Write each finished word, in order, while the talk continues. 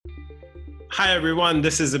Hi, everyone.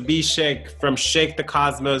 This is Abhishek from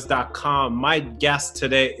ShakeTheCosmos.com. My guest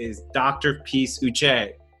today is Dr. Peace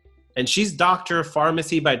Uche, and she's Doctor of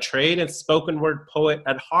Pharmacy by trade and spoken word poet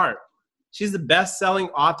at heart. She's the best-selling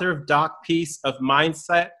author of Doc Peace of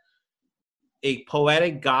Mindset, a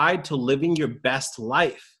poetic guide to living your best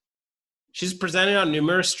life. She's presented on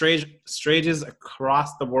numerous stages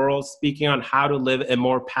across the world, speaking on how to live a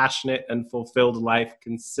more passionate and fulfilled life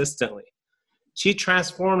consistently. She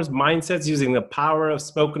transforms mindsets using the power of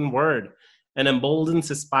spoken word and emboldens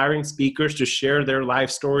aspiring speakers to share their life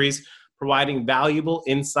stories, providing valuable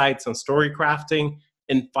insights on story crafting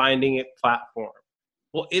and finding a platform.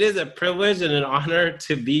 Well, it is a privilege and an honor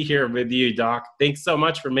to be here with you, Doc. Thanks so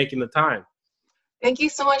much for making the time. Thank you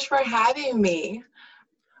so much for having me.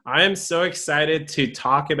 I am so excited to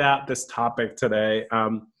talk about this topic today.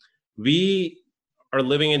 We are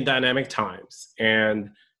living in dynamic times,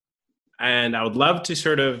 and I would love to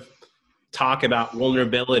sort of talk about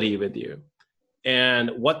vulnerability with you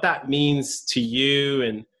and what that means to you.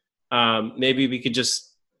 And maybe we could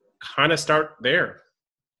just kind of start there.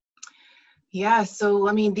 Yeah, so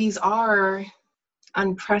these are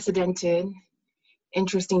unprecedented,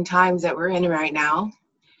 interesting times that we're in right now.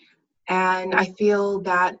 And I feel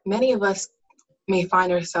that many of us may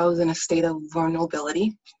find ourselves in a state of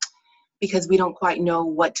vulnerability because we don't quite know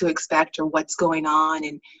what to expect or what's going on.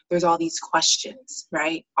 And there's all these questions,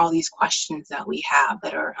 right? All these questions that we have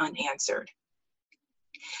that are unanswered.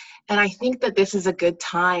 And I think that this is a good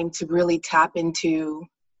time to really tap into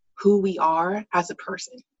who we are as a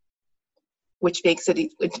person, which makes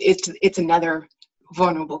it's another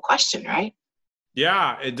vulnerable question, right?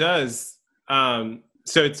 Yeah, it does.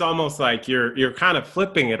 So it's almost like you're kind of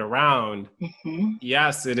flipping it around. Mm-hmm.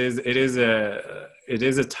 Yes, it is. It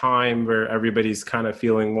is a time where everybody's kind of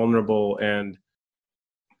feeling vulnerable, and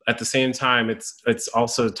at the same time, it's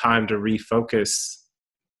also time to refocus.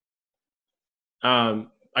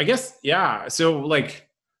 I guess, yeah. So like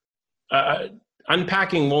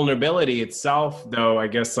unpacking vulnerability itself, though, I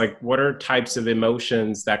guess, like, what are types of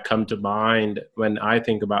emotions that come to mind when I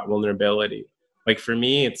think about vulnerability? Like, for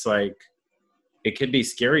me, it's like, it could be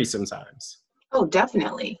scary sometimes. Oh,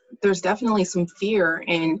 definitely. There's definitely some fear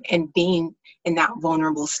in being in that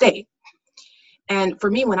vulnerable state. And for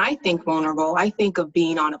me, when I think vulnerable, I think of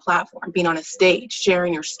being on a platform, being on a stage,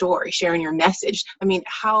 sharing your story, sharing your message. I mean,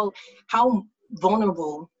 how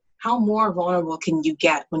vulnerable, how more vulnerable can you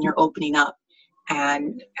get when you're opening up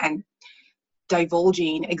and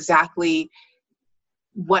divulging exactly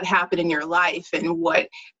what happened in your life and what,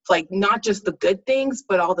 like, not just the good things,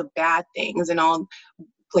 but all the bad things and all,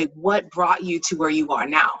 like, what brought you to where you are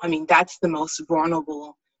now. I mean, that's the most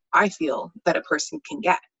vulnerable I feel that a person can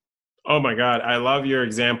get. Oh my God. I love your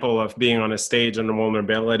example of being on a stage under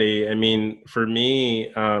vulnerability. I mean, for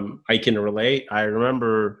me, I can relate. I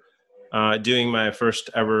remember doing my first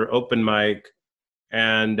ever open mic,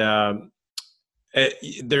 and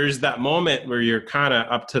there's that moment where you're kind of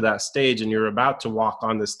up to that stage and you're about to walk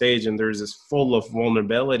on the stage, and there's this full of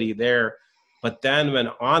vulnerability there. But then when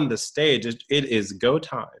on the stage, it is go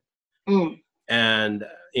time. And,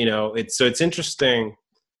 it's interesting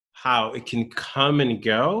how it can come and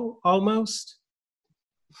go almost.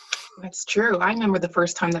 That's true. I remember the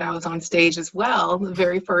first time that I was on stage as well, the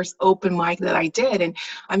very first open mic that I did. And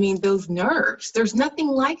I mean, those nerves, there's nothing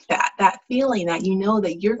like that feeling that you know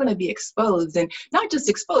that you're going to be exposed, and not just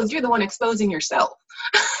exposed, you're the one exposing yourself,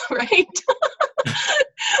 right?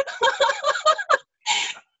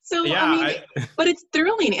 So, Yeah, but it's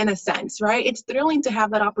thrilling in a sense, right? It's thrilling to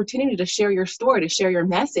have that opportunity to share your story, to share your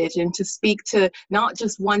message, and to speak to not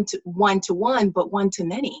just one to one, but one to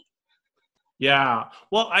many. Yeah.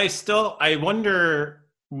 Well, I wonder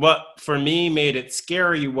what for me made it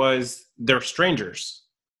scary was they're strangers.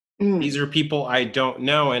 These are people I don't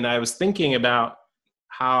know. And I was thinking about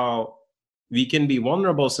how we can be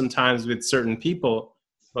vulnerable sometimes with certain people,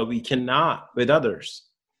 but we cannot with others.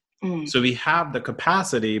 So we have the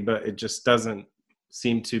capacity, but it just doesn't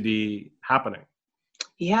seem to be happening.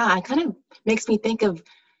 Yeah, it kind of makes me think of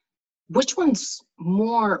which one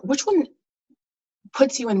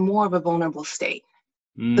puts you in more of a vulnerable state?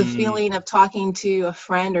 The feeling of talking to a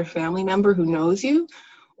friend or family member who knows you,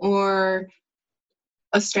 or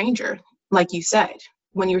a stranger, like you said.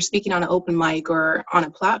 When you're speaking on an open mic or on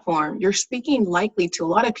a platform, you're speaking likely to a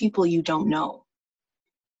lot of people you don't know.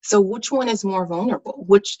 So which one is more vulnerable?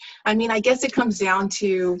 I guess it comes down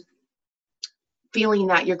to feeling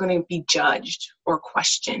that you're going to be judged or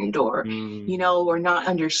questioned or, or not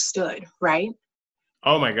understood, right?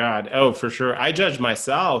 Oh my God. Oh, for sure. I judge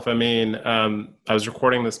myself. I mean, I was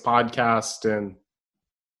recording this podcast, and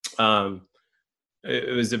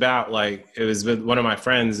it was about like, it was with one of my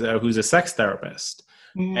friends who's a sex therapist.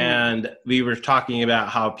 Mm. And we were talking about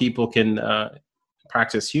how people can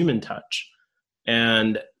practice human touch.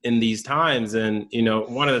 And in these times, and, you know,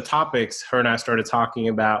 one of the topics her and I started talking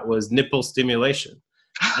about was nipple stimulation.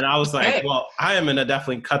 And I was like, Okay. well, I am going to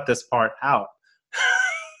definitely cut this part out.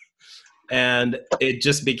 And it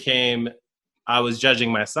just became, I was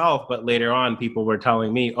judging myself, but later on, people were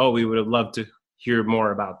telling me, oh, we would have loved to hear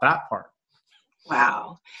more about that part.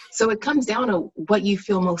 Wow. So it comes down to what you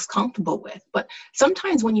feel most comfortable with. But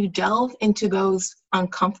sometimes when you delve into those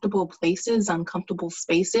uncomfortable places, uncomfortable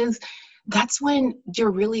spaces, that's when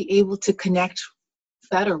you're really able to connect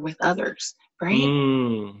better with others, right?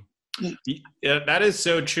 Mm. Y- Yeah, that is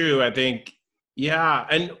so true. I think, yeah.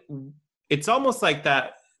 And it's almost like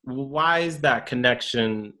that. Why is that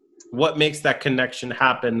connection? What makes that connection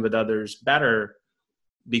happen with others better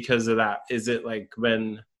because of that? Is it like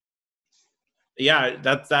when, yeah,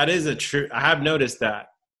 that is a true, I have noticed that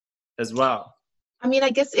as well. I mean, I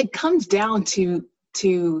guess it comes down to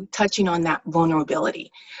touching on that vulnerability.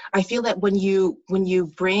 I feel that when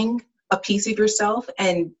you bring a piece of yourself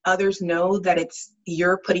and others know that it's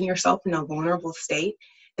you're putting yourself in a vulnerable state,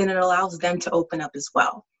 then it allows them to open up as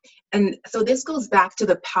well. And so this goes back to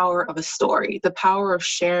the power of a story, the power of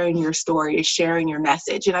sharing your story, is sharing your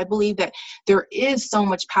message. And I believe that there is so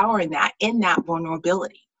much power in that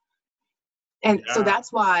vulnerability. And so Yeah.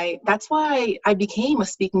 that's why I became a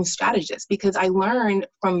speaking strategist, because I learned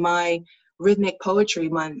from my rhythmic poetry,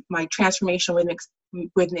 my transformational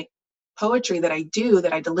rhythmic poetry that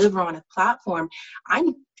I deliver on a platform.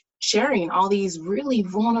 I'm sharing all these really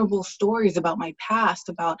vulnerable stories about my past,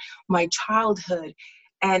 about my childhood,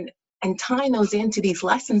 and tying those into these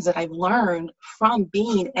lessons that I've learned from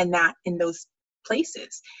being in those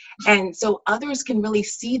places. And so others can really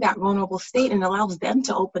see that vulnerable state, and allows them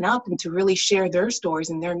to open up and to really share their stories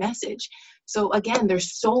and their message. So again,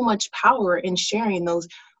 there's so much power in sharing those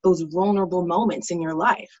vulnerable moments in your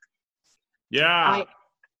life. Yeah. I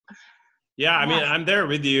Yeah, I mean, Yes. I'm there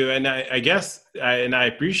with you, and I guess, and I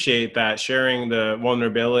appreciate that sharing the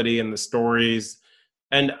vulnerability and the stories.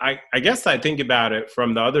 And I guess I think about it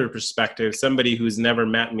from the other perspective, somebody who's never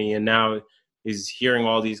met me and now is hearing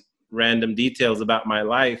all these random details about my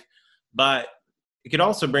life. But it could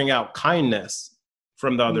also bring out kindness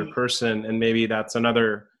from the other Mm. person, and maybe that's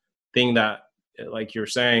another thing that, like you're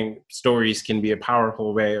saying, stories can be a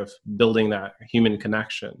powerful way of building that human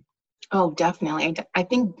connection. Oh, definitely. I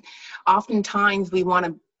think oftentimes we want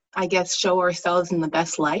to, I guess, show ourselves in the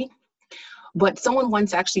best light. But someone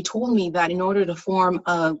once actually told me that in order to form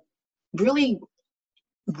a really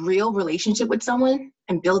real relationship with someone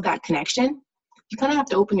and build that connection, you kind of have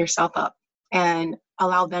to open yourself up and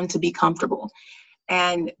allow them to be comfortable.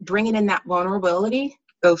 And bringing in that vulnerability,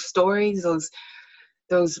 those stories,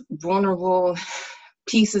 those vulnerable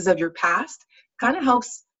pieces of your past, kind of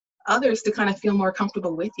helps others to kind of feel more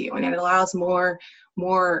comfortable with you, and it allows more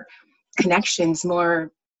connections,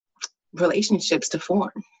 more relationships to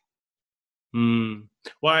form. Mm.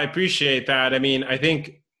 Well, I appreciate that. I mean, I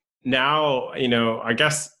think now, you know, I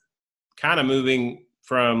guess kind of moving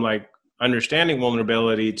from like understanding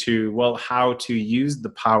vulnerability to, well, how to use the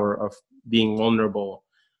power of being vulnerable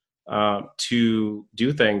to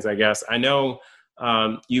do things, I guess. I know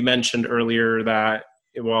you mentioned earlier that,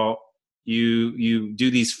 well, you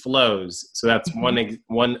do these flows. So that's Mhm.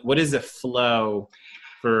 one. What is a flow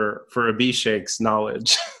for Abhishek's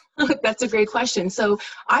knowledge? That's a great question. So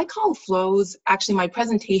I call flows, actually my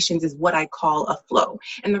presentations is what I call a flow.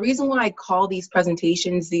 And the reason why I call these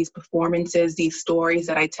presentations, these performances, these stories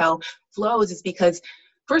that I tell flows is because,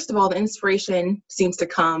 first of all, the inspiration seems to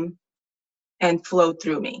come and flow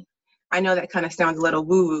through me. I know that kind of sounds a little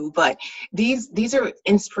woo-woo, but these are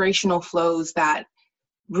inspirational flows that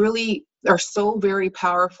really are so very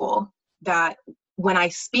powerful that when I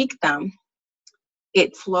speak them,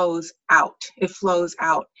 it flows out. It flows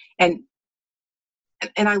out. And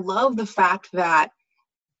I love the fact that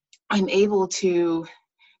I'm able to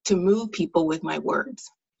move people with my words.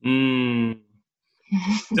 Mm.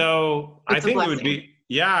 So I It's a think it would blessing. be,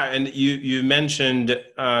 yeah. And you mentioned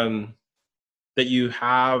that you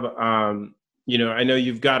have, you know, I know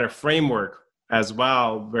you've got a framework as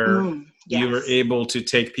well where you were Yes. able to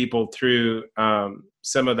take people through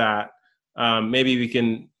some of that. Maybe we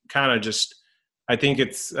can kind of just, I think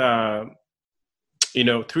it's, you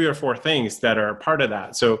know, three or four things that are part of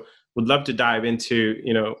that. So would love to dive into,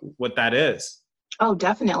 you know, what that is. Oh,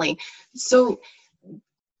 definitely. So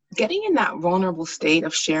getting in that vulnerable state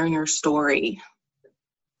of sharing your story,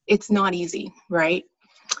 it's not easy, right?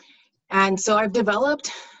 And so I've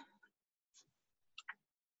developed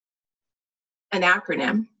an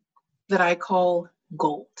acronym that I call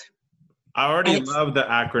GOLD. I already love the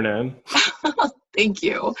acronym. Thank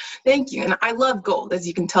you. Thank you. And I love gold, as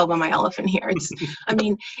you can tell by my elephant here.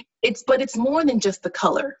 But it's more than just the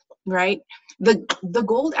color, right? The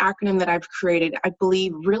GOLD acronym that I've created, I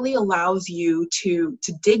believe, really allows you to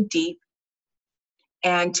dig deep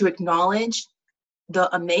and to acknowledge the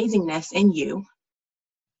amazingness in you,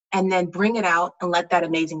 and then bring it out and let that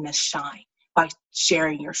amazingness shine by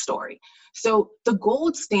sharing your story. So the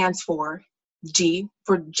GOLD stands for G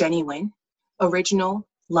for genuine, original,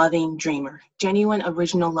 loving dreamer. Genuine,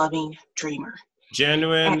 original, loving dreamer.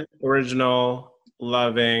 Genuine, original,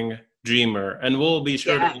 loving dreamer. And we'll be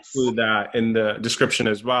sure to include that in the description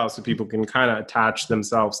as well, so people can kind of attach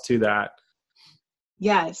themselves to that.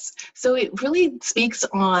 Yes. So it really speaks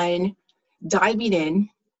on diving in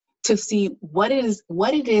to see what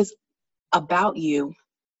it is about you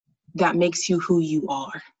that makes you who you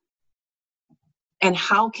are. And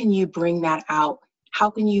how can you bring that out? How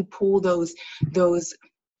can you pull those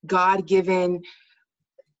God-given,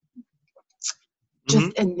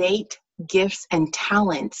 just innate gifts and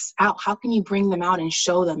talents out? How can you bring them out and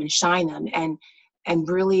show them and shine them and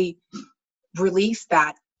really release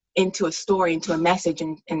that into a story, into a message,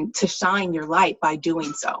 and to shine your light by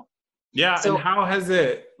doing so? Yeah. So, and how has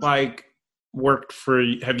it worked for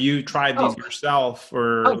you? Have you tried these yourself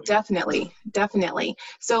or? Oh, definitely.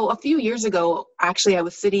 So a few years ago, actually, I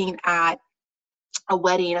was sitting at a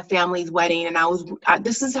wedding, a family's wedding, and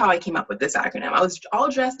this is how I came up with this acronym. I was all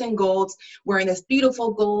dressed in gold, wearing this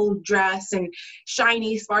beautiful gold dress and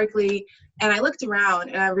shiny, sparkly. And I looked around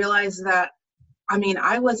and I realized that,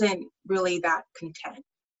 I wasn't really that content.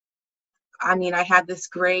 I had this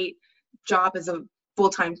great job as a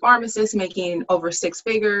full-time pharmacist making over 6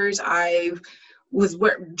 figures. I was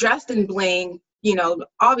dressed in bling,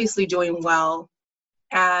 obviously doing well.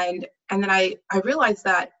 And then I realized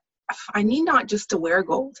that I need not just to wear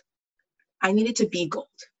gold. I needed to be gold.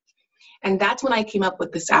 And that's when I came up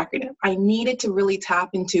with this acronym. I needed to really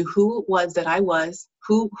tap into who it was that I was,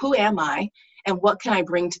 who am I, and what can I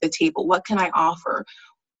bring to the table? What can I offer?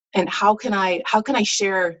 And how can I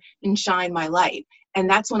share and shine my light? And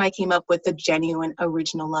that's when I came up with the genuine,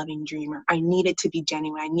 original, loving dreamer. I needed to be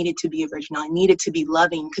genuine. I needed to be original. I needed to be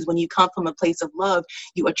loving, because when you come from a place of love,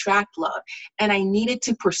 you attract love. And I needed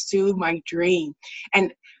to pursue my dream.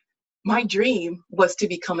 And my dream was to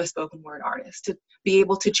become a spoken word artist, to be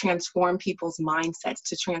able to transform people's mindsets,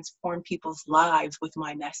 to transform people's lives with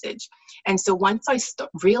my message. And so once I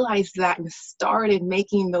realized that and started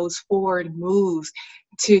making those forward moves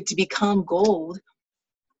to become gold,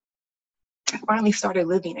 I finally started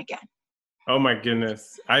living again. Oh my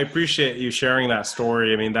goodness. I appreciate you sharing that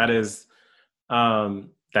story. That is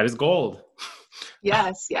gold.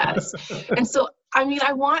 Yes. And so,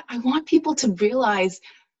 I want people to realize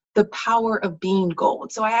the power of being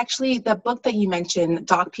gold. So the book that you mentioned,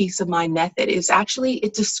 Doc Peace of Mind Method,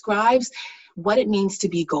 it describes what it means to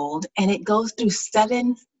be gold. And it goes through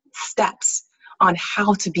 7 steps on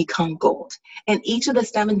how to become gold. And each of the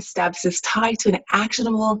 7 steps is tied to an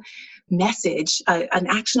actionable message, an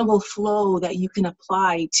actionable flow that you can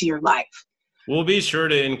apply to your life. We'll be sure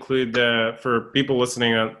to include for people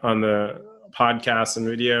listening on the podcast and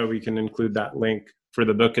video, we can include that link for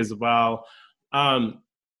the book as well.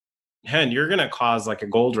 Hen, you're going to cause a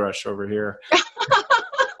gold rush over here.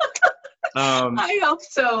 I hope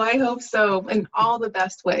so. In all the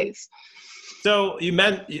best ways. So you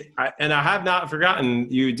meant, and I have not forgotten,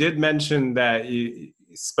 you did mention that you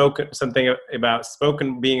spoke something about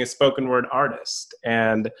being a spoken word artist.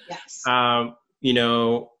 And, yes.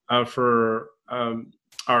 For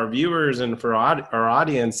our viewers and for our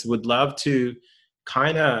audience, would love to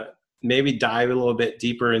kind of maybe dive a little bit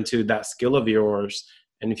deeper into that skill of yours.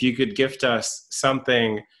 And if you could gift us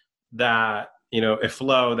something that, a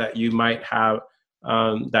flow that you might have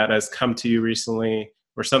that has come to you recently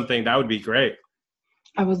or something, that would be great.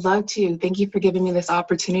 I would love to. Thank you for giving me this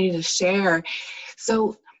opportunity to share.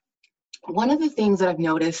 So one of the things that I've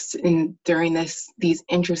noticed during these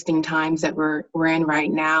interesting times that we're in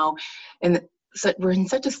right now, and so we're in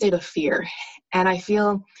such a state of fear. And I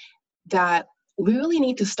feel that we really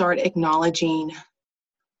need to start acknowledging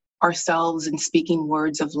ourselves and speaking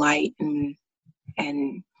words of light and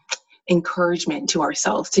encouragement to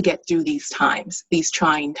ourselves to get through these times, these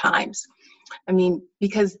trying times.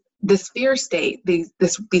 Because this fear state,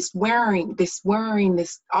 this worrying,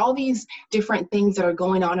 all these different things that are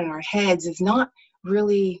going on in our heads is not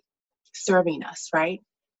really serving us, right?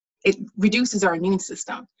 It reduces our immune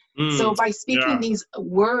system. So by speaking these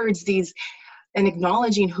words, and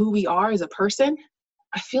acknowledging who we are as a person,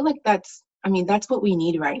 I feel like that's I mean, that's what we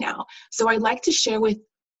need right now. So I'd like to share with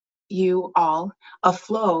you all a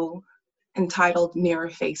flow entitled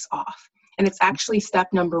Mirror Face Off. And it's actually step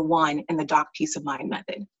number 1 in the Doc Peace of Mind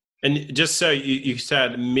method. And just so you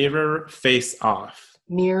said mirror face off.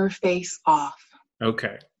 Mirror face off.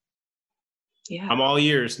 Okay. Yeah. I'm all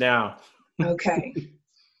ears now. Okay.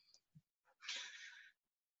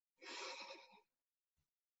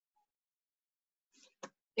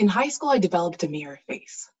 In high school, I developed a mirror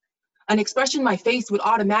face, an expression my face would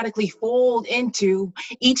automatically fold into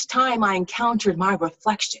each time I encountered my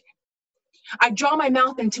reflection. I'd draw my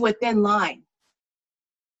mouth into a thin line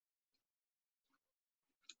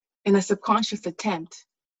in a subconscious attempt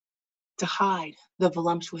to hide the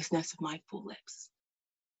voluptuousness of my full lips.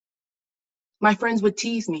 My friends would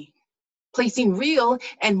tease me, placing real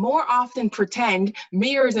and more often pretend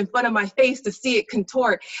mirrors in front of my face to see it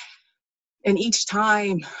contort. And each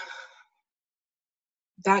time,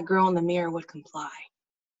 that girl in the mirror would comply,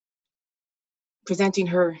 presenting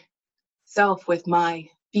herself with my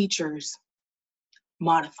features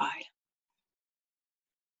modified.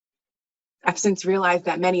 I've since realized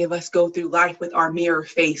that many of us go through life with our mirror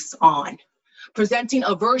face on, presenting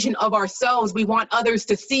a version of ourselves we want others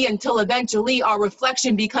to see until eventually our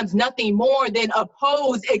reflection becomes nothing more than a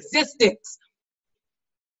posed existence.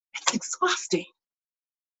 It's exhausting.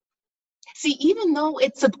 See, even though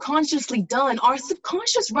it's subconsciously done, our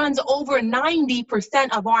subconscious runs over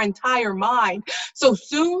 90% of our entire mind. So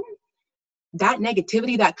soon, that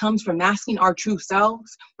negativity that comes from masking our true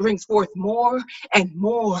selves brings forth more and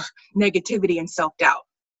more negativity and self-doubt.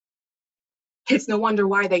 It's no wonder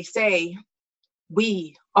why they say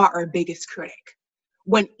we are our biggest critic,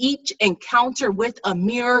 when each encounter with a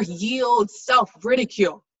mirror yields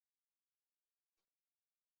self-ridicule.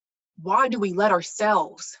 Why do we let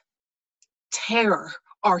ourselves tear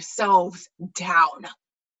ourselves down?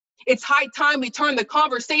 It's high time we turn the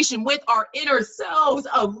conversation with our inner selves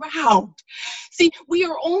around. See, we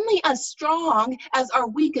are only as strong as our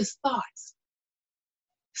weakest thoughts.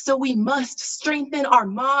 So we must strengthen our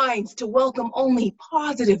minds to welcome only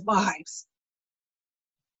positive vibes.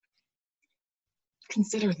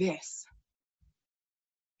 Consider this.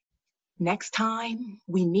 Next time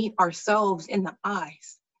we meet ourselves in the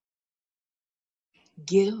eyes,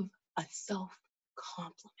 give a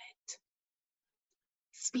self-compliment.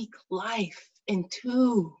 Speak life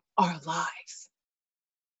into our lives.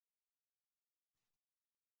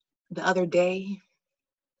 The other day,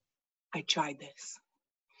 I tried this.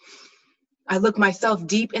 I looked myself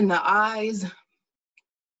deep in the eyes,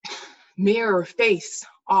 mirror face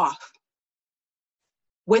off,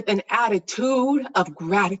 with an attitude of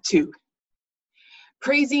gratitude,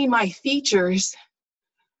 praising my features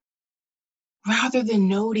rather than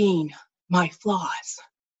noting my flaws.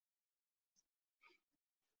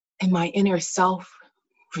 And my inner self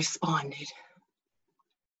responded,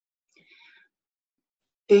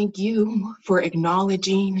 "Thank you for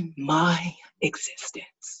acknowledging my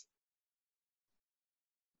existence."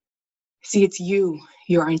 See, it's you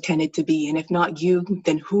you're intended to be, and if not you,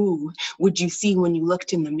 then who would you see when you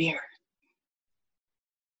looked in the mirror?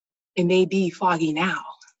 It may be foggy now,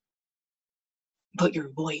 but your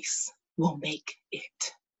voice will make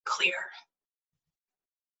it clear.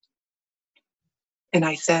 And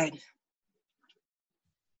I said,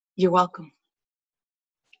 "You're welcome."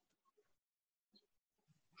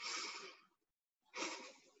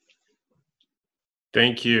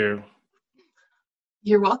 Thank you.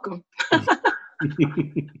 You're welcome.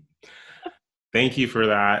 Thank you for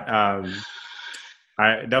that.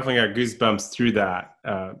 I definitely got goosebumps through that.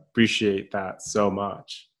 Appreciate that so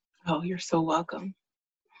much. Oh, you're so welcome.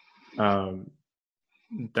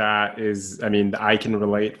 That is, I mean, I can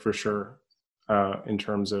relate for sure in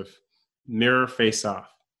terms of mirror face off.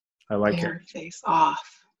 I like Mirror it. face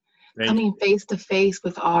off. Thank Coming you. face to face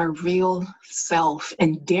with our real self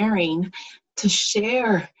and daring to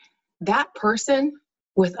share that person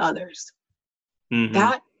with others. Mm-hmm.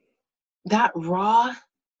 That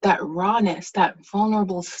rawness, that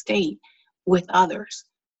vulnerable state with others.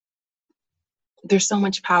 There's so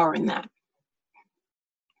much power in that.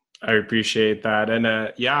 I appreciate that.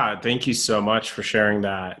 And yeah, thank you so much for sharing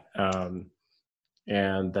that.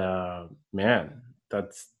 Man,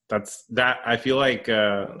 that's that. I feel like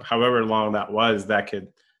however long that was, that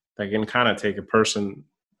can kind of take a person,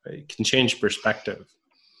 it can change perspective.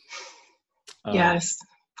 Yes.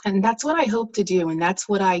 And that's what I hope to do. And that's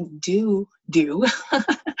what I do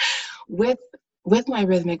with my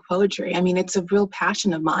rhythmic poetry. I mean, it's a real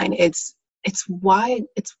passion of mine. It's why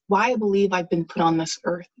I believe I've been put on this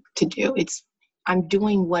earth to do. I'm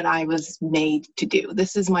doing what I was made to do.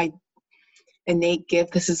 This is my innate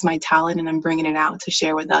gift. This is my talent, and I'm bringing it out to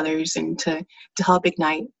share with others and to help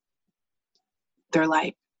ignite their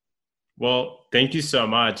light. Well, thank you so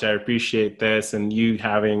much. I appreciate this and you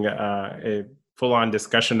having a full-on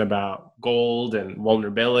discussion about gold and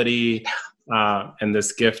vulnerability and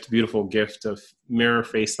this gift, beautiful gift of Mirror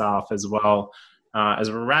Face Off as well.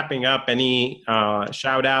 As we're wrapping up, any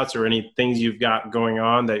shout outs or any things you've got going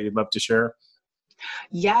on that you'd love to share?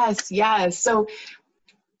 Yes. So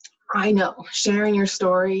I know sharing your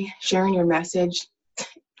story, sharing your message,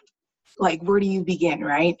 like where do you begin,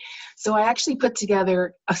 right? So I actually put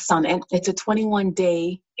together a summit. It's a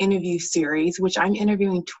 21-day interview series, which I'm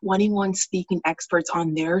interviewing 21 speaking experts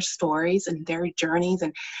on their stories and their journeys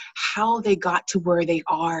and how they got to where they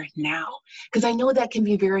are now. Because I know that can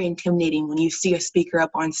be very intimidating when you see a speaker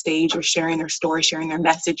up on stage or sharing their story, sharing their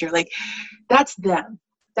message. You're like, that's them.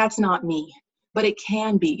 That's not me. But it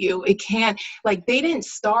can be you. It can, like, they didn't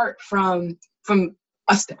start from a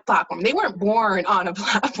platform. They weren't born on a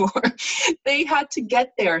platform. They had to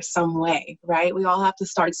get there some way, right? We all have to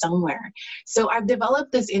start somewhere. So I've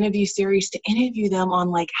developed this interview series to interview them on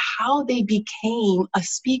like how they became a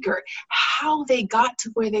speaker, how they got to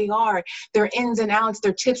where they are, their ins and outs,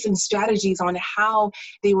 their tips and strategies on how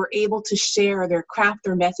they were able to share their craft,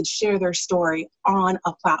 their message, share their story on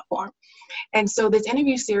a platform. And so this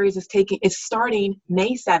interview series is starting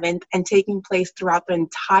May 7th and taking place throughout the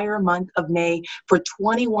entire month of May for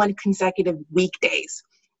 21 consecutive weekdays.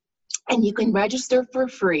 And you can register for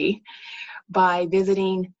free by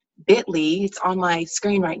visiting bit.ly. It's on my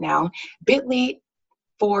screen right now,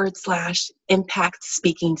 bit.ly/Impact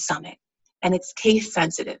Speaking Summit. And it's case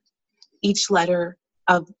sensitive. Each letter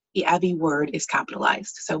of every word is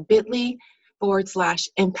capitalized. So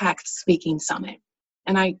bit.ly/Impact Speaking Summit.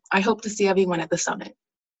 And I hope to see everyone at the summit.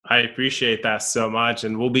 I appreciate that so much.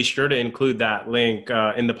 And we'll be sure to include that link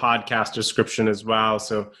in the podcast description as well.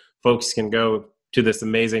 So folks can go to this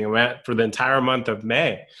amazing event for the entire month of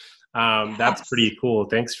May. That's pretty cool.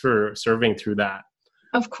 Thanks for serving through that.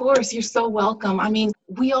 Of course. You're so welcome. I mean,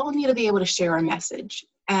 we all need to be able to share our message.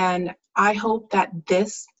 And I hope that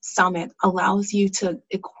this summit allows you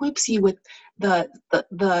equips you with the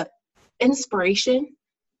inspiration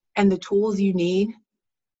and the tools you need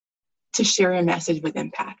to share a message with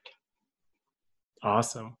impact.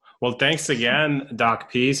 Awesome. Well, thanks again,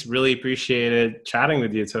 Doc Peace. Really appreciated chatting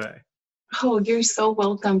with you today. Oh, you're so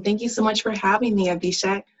welcome. Thank you so much for having me,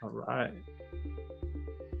 Abhishek. All right.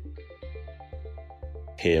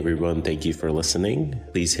 Hey everyone, thank you for listening.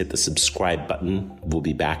 Please hit the subscribe button. We'll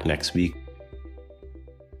be back next week.